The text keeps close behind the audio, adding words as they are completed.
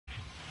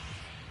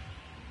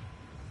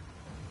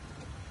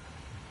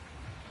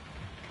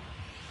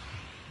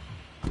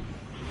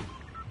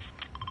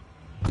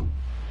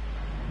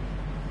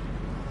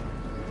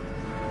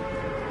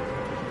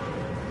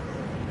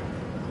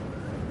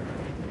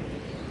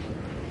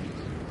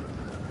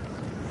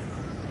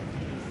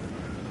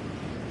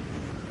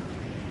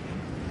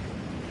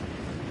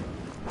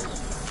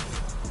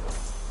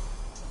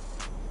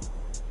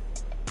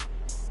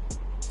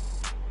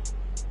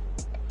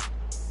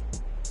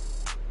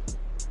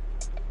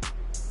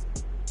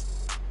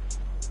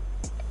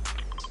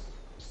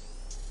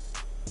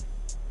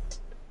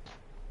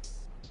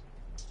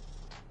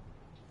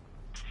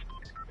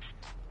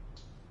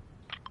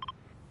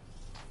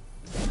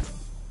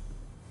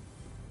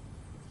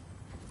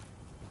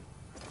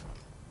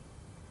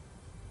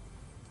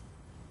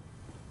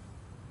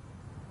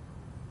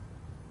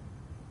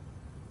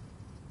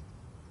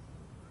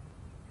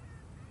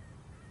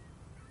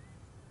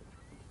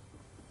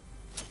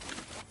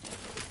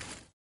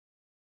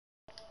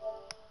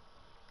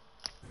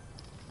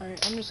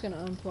Alright, I'm just gonna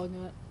unplug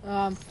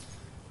that.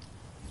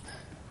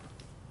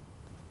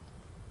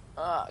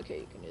 Okay,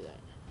 you can do that.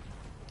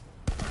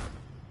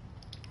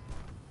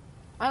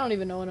 I don't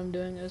even know what I'm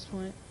doing at this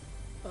point.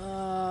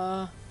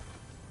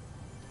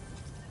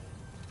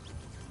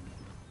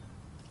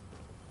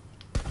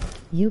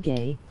 You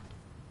gay.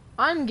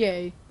 I'm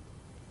gay.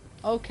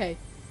 Okay.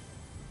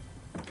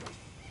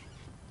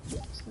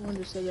 Someone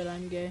just said that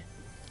I'm gay.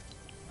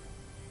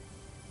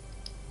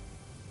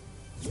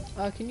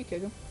 Can you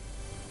kick him?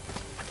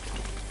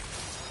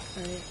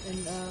 Alright,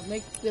 and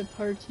make the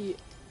party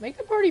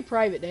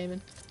private,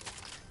 Damon.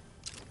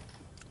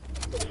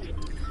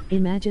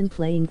 Imagine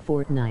playing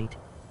Fortnite.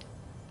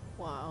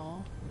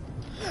 Wow.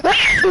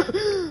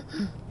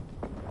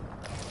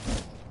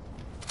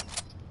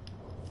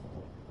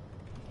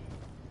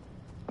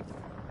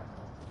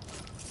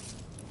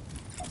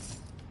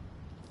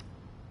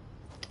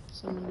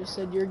 Someone just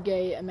said you're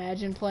gay.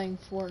 Imagine playing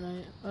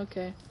Fortnite.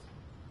 Okay.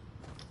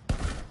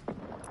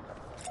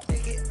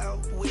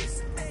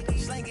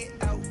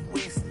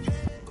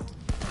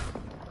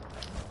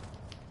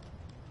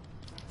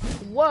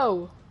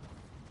 Whoa!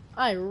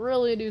 I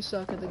really do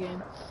suck at the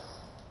game.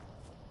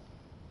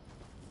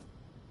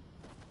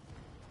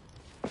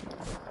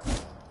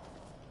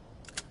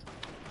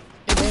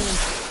 Hey, Damon.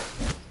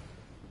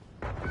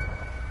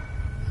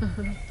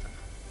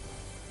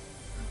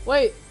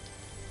 Wait!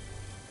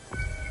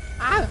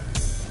 Ah!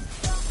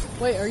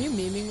 Wait, are you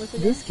memeing with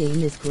it? This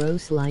game is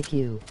gross like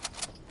you.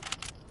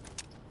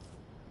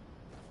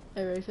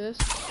 Hey, ready for this?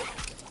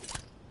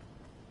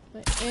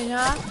 Wait, there we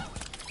go.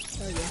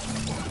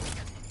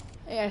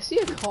 Hey, I see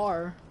a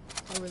car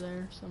over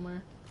there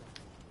somewhere.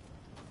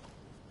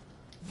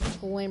 A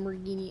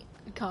Lamborghini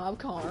cop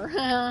car.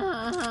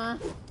 Ah!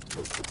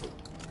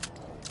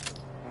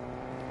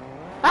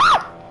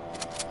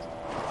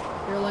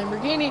 I hear a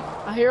Lamborghini.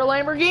 I hear a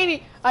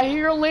Lamborghini. I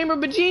hear a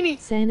Lamborghini.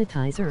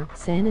 Sanitizer,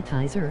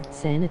 sanitizer,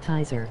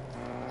 sanitizer.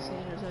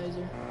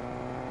 Sanitizer.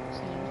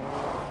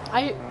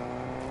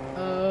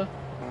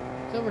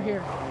 It's over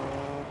here.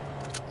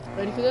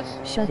 Ready for this?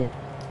 Shut it.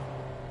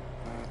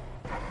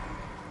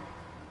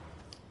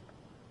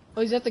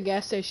 Oh, he's at the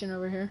gas station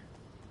over here.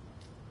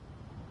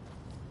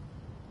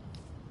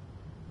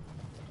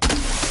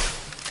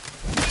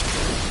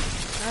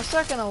 That's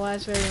not gonna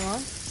last very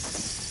long.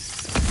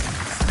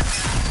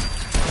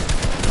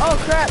 Oh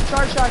crap,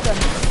 charge shotgun.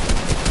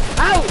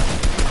 Ow!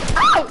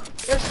 Ow!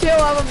 There's two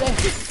of them there.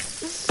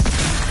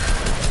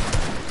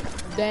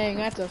 Dang,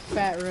 that's a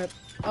fat rip.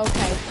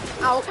 Okay.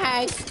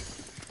 Okay.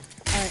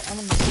 Alright, I'm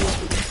gonna see what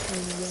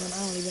he's doing. I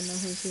don't even know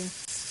who's here.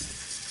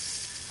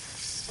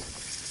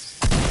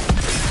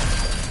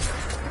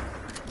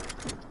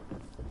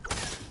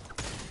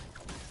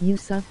 You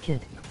suck,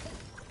 kid.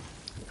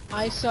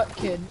 I suck,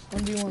 kid.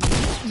 When do you want me?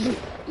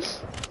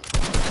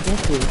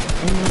 Get you.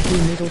 Emoji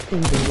middle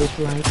finger with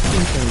light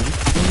skin tone.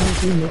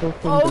 Emoji middle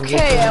finger with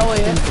Okay, light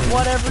Elliot. skin tone.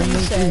 Whatever you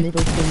Emoji say.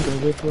 middle finger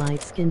with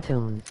light skin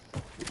tone.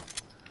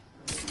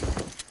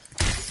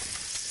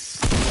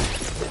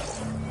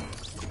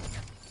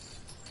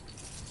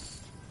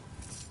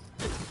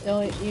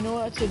 Elliot, you know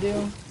what to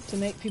do to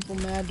make people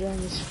mad during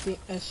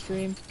a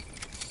stream?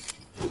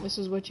 This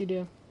is what you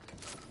do.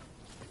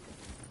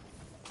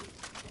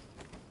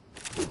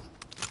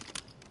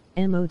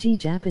 Emoji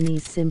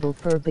Japanese symbol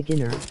for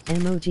beginner.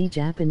 Emoji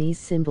Japanese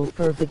symbol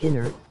for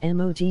beginner.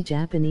 Emoji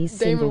Japanese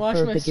symbol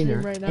for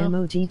beginner. Right now.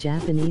 Emoji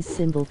Japanese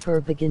symbol for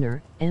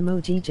beginner.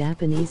 Emoji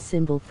Japanese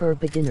symbol for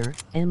beginner.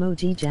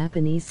 Emoji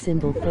Japanese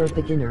symbol for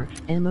beginner.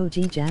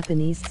 Emoji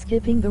Japanese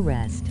skipping the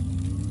rest.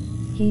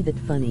 He that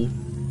funny.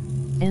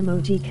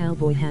 Emoji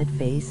cowboy hat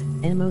face.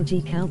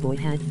 Emoji cowboy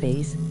hat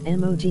face.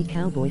 Emoji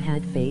cowboy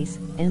hat face.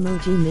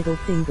 Emoji middle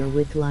finger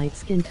with light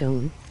skin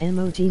tone.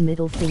 Emoji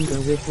middle finger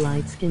with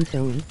light skin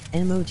tone.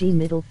 Emoji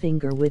middle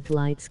finger with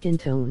light skin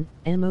tone.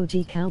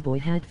 Emoji cowboy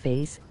hat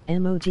face.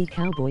 Emoji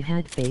cowboy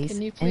hat face.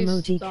 Can you please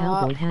Emoji stop?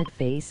 cowboy hat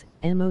face.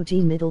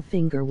 Emoji middle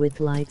finger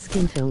with light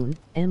skin tone.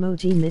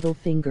 Emoji middle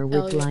finger with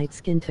Elliot. light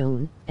skin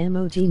tone.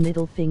 Emoji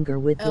middle finger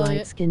with light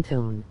Elliot. skin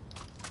tone.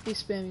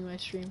 He's spamming my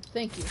stream.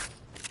 Thank you.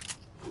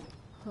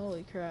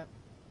 Holy crap.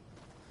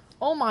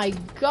 Oh my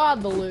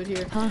god, the loot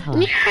here. Haha.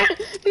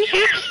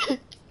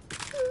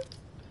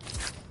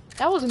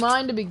 That was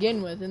mine to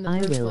begin with in the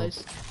first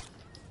place.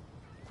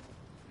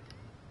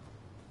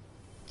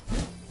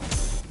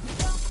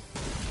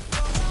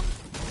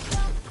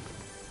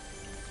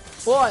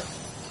 What?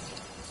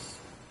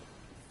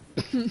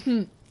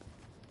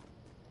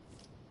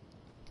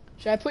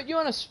 Should I put you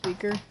on a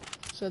speaker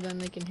so then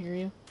they can hear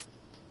you?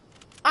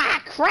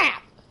 Ah,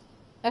 crap!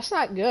 That's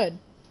not good.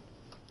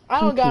 I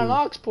don't got an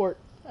aux port.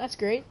 That's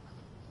great.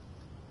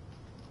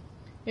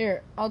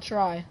 Here, I'll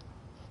try.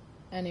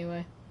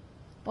 Anyway.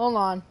 Hold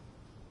on.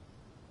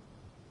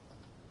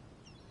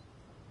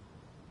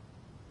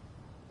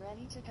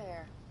 Ready to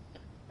pair.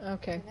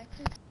 Okay.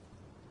 Connected.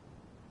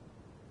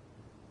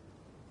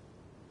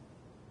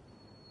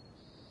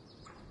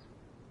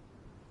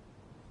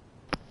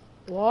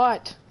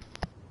 What?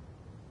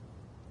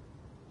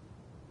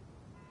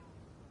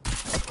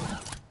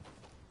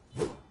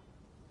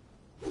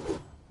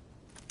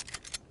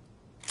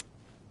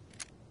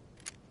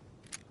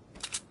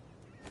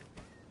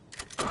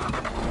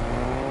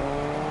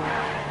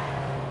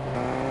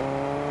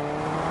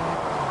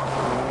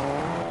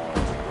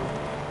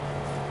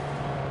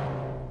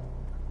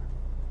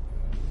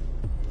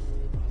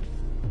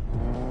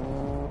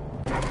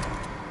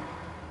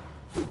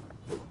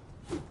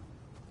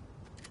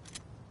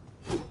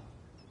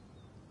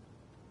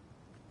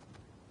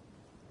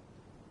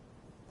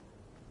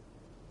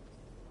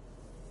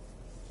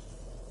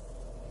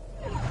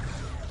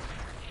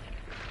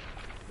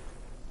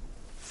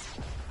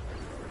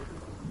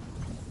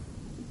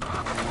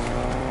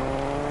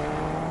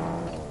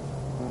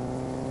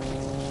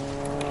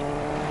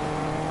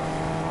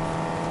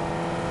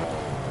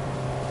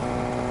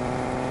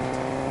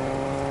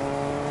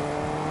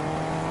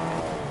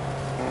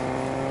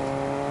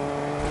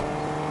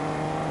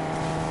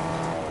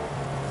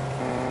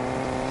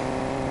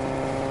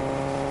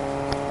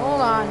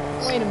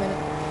 Wait a minute.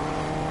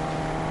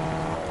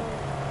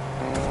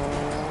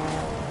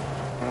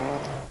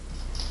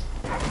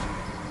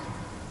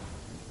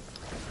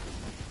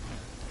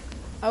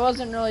 I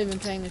wasn't really even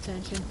paying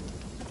attention.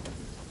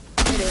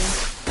 Hey,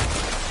 Dave.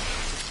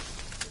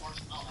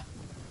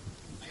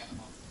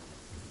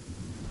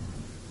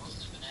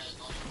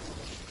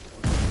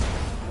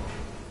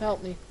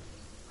 Help me.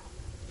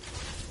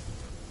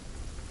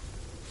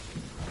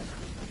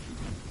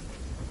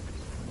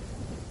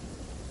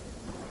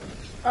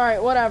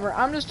 Alright, whatever.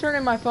 I'm just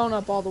turning my phone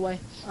up all the way,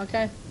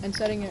 okay? And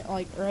setting it,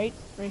 like, right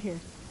here.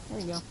 There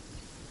you go.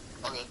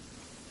 Okay.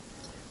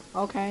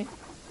 Okay.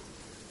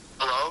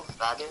 Hello,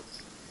 faggot?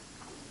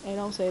 Hey,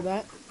 don't say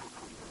that.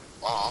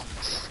 Aw.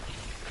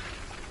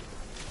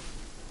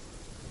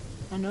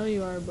 I know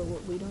you are, but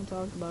we don't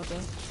talk about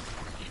that.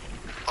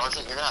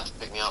 Carson, you're gonna have to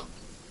pick me up.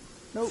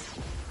 Nope.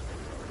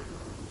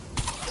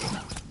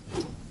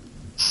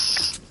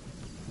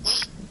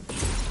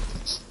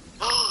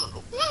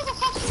 Where the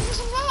fuck are you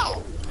using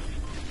now?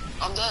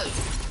 I'm dead.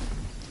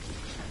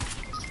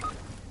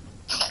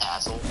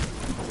 Asshole.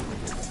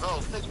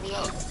 Bro, pick me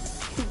up.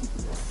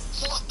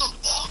 What the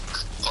fuck?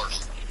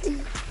 Carson.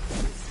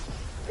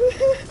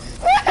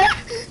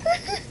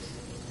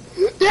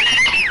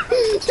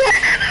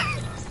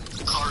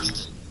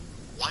 Carson,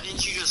 why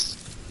didn't you just...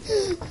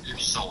 You're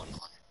so annoying.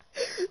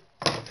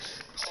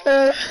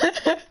 I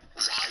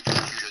told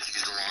you just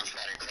use the launch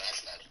pad and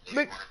crash that. You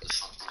wanted to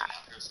something out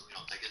here so we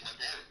don't take it that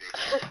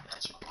damage.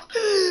 That's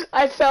fine.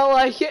 I felt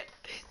like it.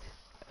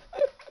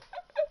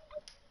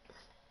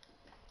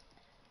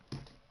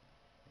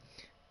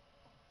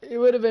 It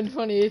would have been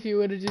funny if you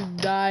would have just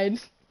died.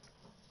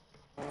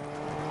 Okay.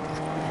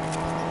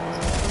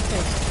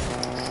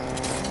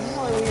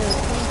 While we are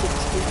acquainted,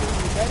 speaker,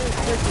 you better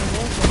freaking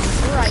mention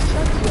before I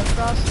chuck you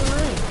across the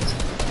room.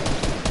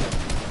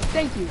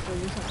 Thank you for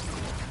your time.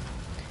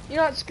 You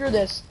know what? Screw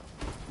this.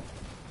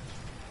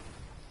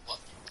 What?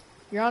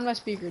 You're on my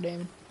speaker,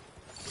 Damon.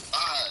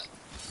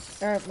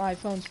 Or my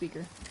phone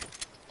speaker.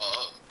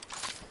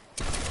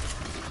 Can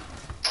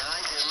I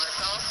hear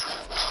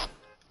myself?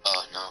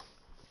 Oh, no.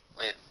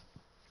 Wait.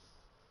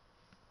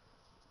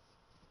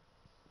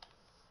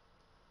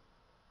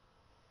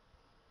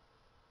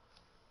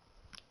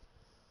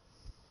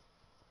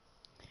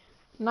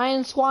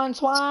 Nine swan,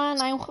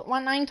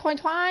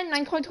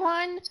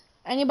 9.1.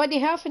 Anybody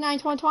here for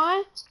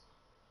 9.1?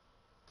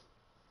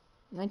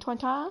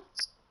 9.1?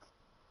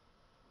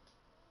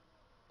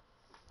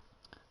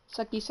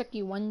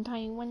 Sucky, one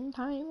time.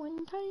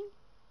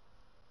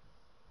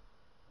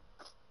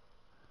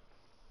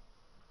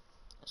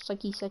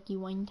 Sucky,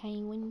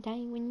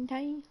 one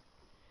time.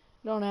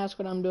 Don't ask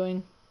what I'm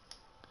doing.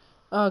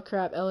 Oh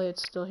crap,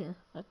 Elliot's still here.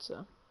 That's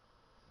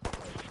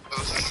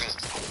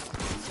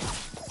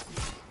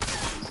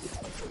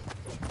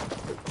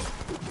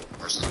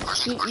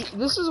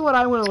This is what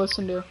I want to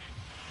listen to.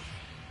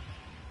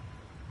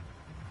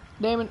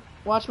 Damon,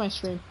 watch my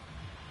stream.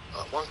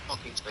 One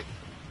fucking second.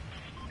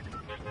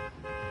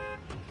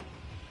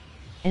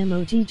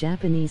 Emoji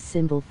Japanese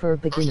symbol for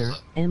beginner.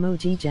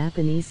 Emoji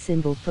Japanese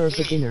symbol for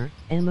beginner.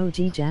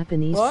 Emoji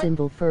Japanese What?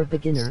 symbol for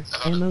beginner.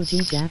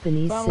 Emoji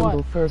Japanese Found symbol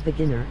what? for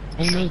beginner.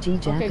 Emoji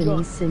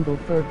Japanese symbol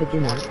for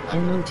beginner.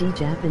 Emoji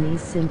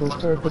Japanese symbol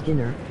for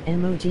beginner.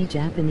 Emoji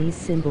Japanese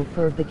symbol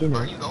for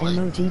beginner.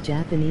 Emoji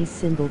Japanese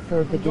symbol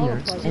for beginner.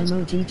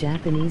 Emoji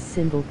Japanese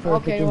symbol for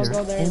Okay, we'll beginner.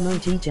 go there then.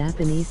 Emoji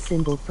Japanese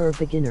symbol for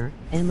beginner.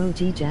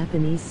 Emoji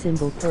Japanese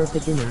symbol for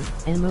beginner.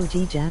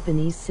 Emoji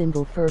Japanese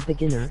symbol for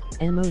beginner.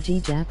 Emoji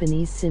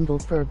Japanese symbol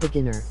for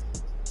beginner.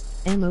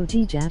 Emoji Japanese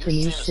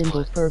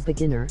symbol for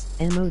beginner.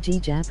 Emoji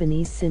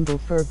Japanese symbol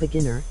for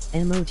beginner.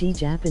 Emoji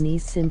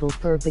Japanese symbol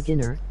for beginner.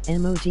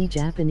 Emoji Japanese symbol for beginner. Emoji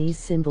Japanese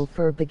symbol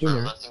for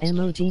beginner.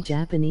 Emoji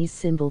Japanese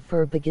symbol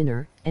for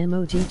beginner.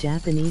 Emoji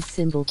Japanese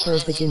symbol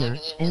for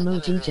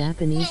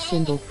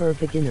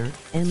beginner.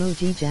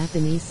 Emoji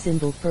Japanese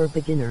symbol for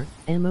beginner.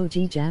 Emoji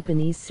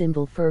Japanese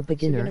symbol for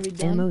beginner.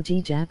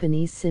 Emoji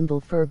Japanese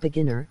symbol for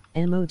beginner.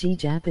 Emoji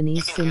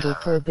Japanese symbol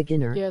for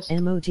beginner. Yes.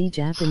 Emoji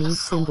Japanese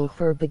symbol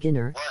for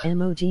beginner.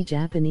 Emoji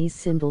Japanese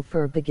symbol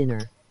for beginner.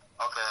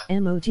 Okay.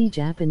 Emoji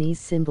Japanese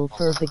symbol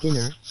for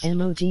beginner.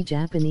 Emoji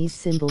Japanese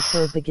symbol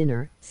for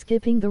beginner.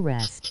 Skipping the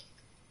rest.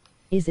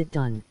 Is it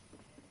done?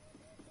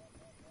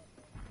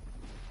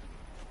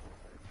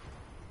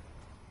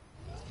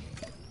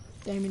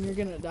 Damon, you're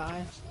gonna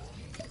die.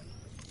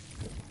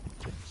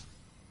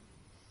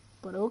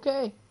 But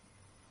okay.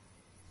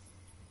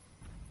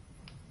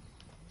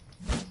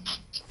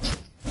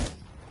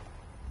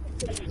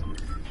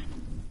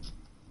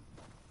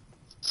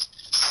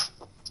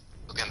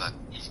 Okay, I'm back.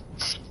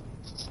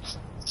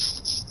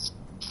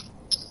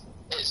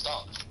 Hey,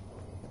 stop.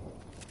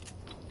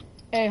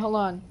 Hey, hold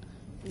on.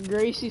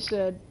 Gracie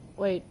said,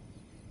 wait.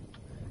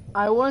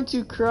 I want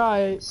to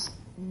cry,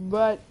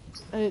 but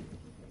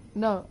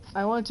no,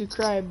 I want to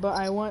cry, but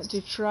I want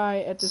to try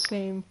at the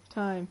same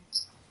time.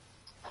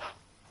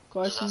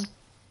 Question?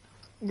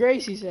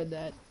 Gracie said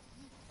that.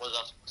 What is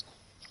that?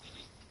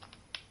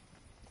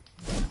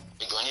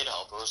 Hey, do I need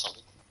help or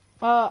something?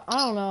 I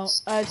don't know.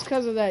 It's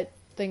because of that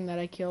thing that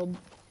I killed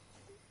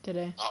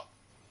today. Oh.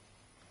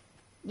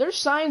 Their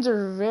signs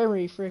are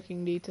very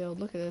freaking detailed.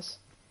 Look at this.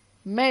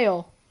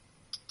 Mail.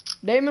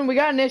 Damon, we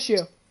got an issue.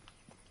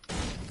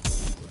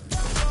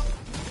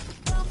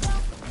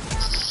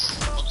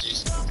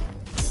 Whoopsies.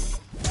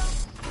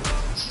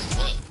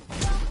 What?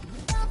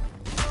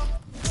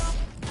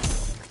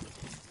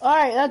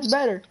 Alright, that's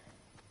better.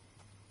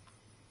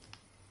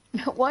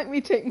 Let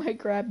me take my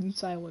crab in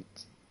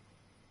silence.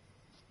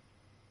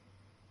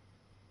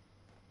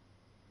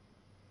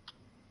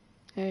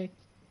 Hey.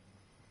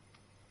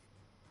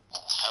 Oh,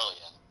 hell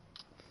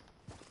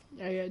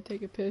yeah. I gotta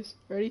take a piss.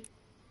 Ready?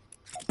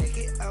 Take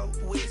it out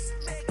west,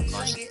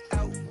 Carson. it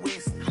out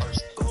west.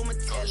 Carson. Go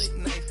metallic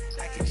knife,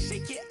 I can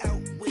shake it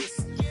out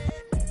west.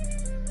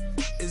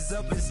 It's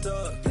up and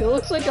stuck. It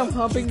looks like I'm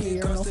humping the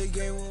urinal.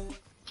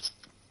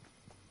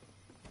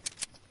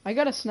 I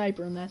got a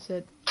sniper and that's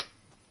it.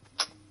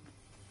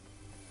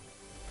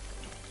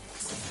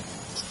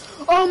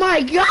 Oh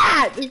my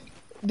god!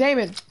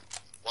 Damon.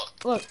 What?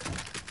 Look.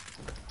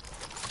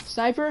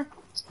 Sniper.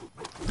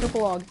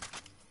 Triple log.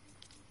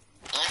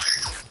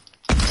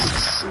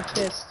 You're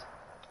pissed.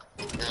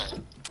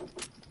 Really?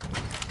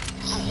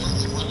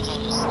 What is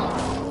on this thing?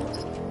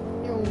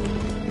 Ew.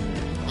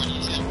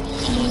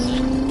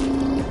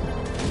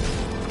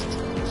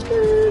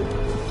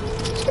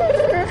 What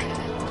is it?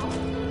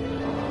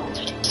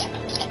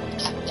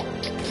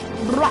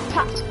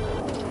 Brat-pat.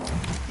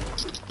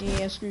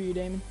 Yeah, screw you,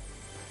 Damon.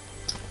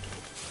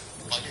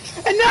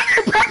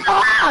 Another purple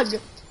log!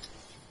 Wait,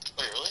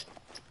 really?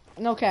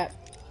 No cap.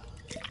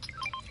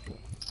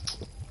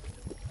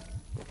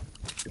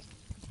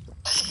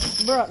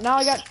 Bro, now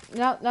I got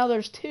now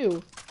there's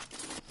two.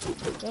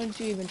 Don't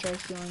you even try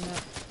stealing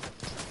that.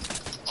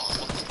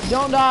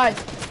 Don't die!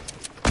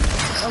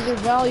 Those are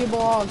valuable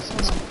logs.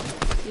 Hold on.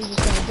 He's just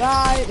gonna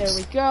die. There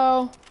we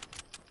go.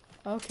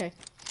 Okay.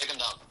 Take him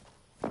down.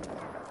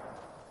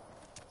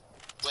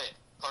 Wait,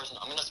 Carson,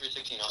 I'm gonna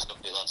 360 no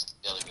scope the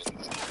other dude.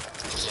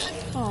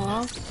 Yeah.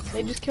 Aw,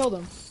 they just killed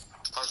him.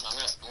 Carson, I'm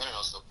gonna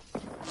no scope.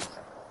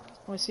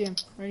 Oh, I see him.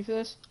 Ready for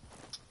this?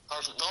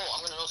 Carson, no,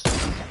 I'm gonna no scope.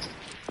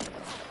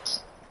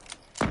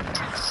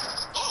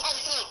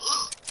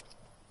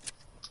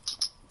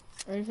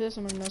 Ready for this?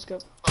 I'm gonna no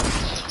scope.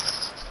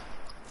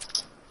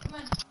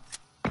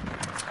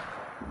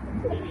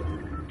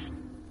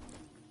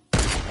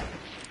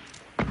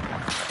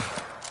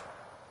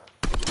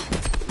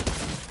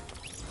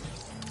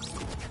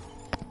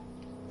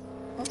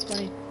 That's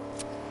funny.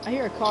 I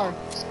hear a car.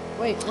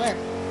 Wait, where?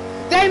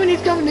 Damon,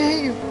 he's coming to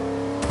hit you!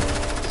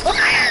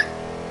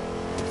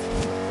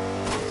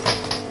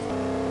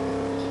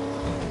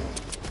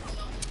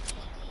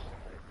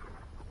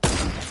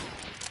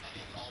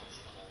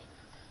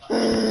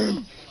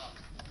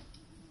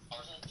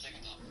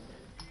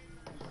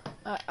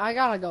 I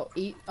gotta go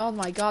eat. Oh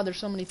my god, there's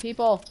so many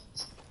people.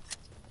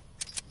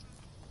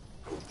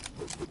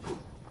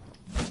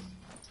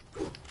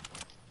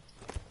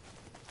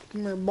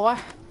 Come here, boy.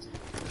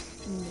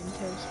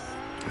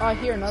 Oh, I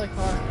hear another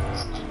car.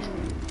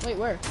 Wait,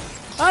 where?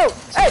 Oh!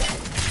 Hey!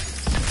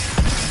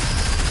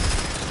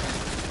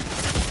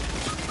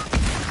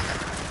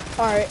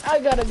 Alright, I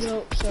gotta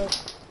go, so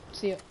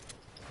see ya.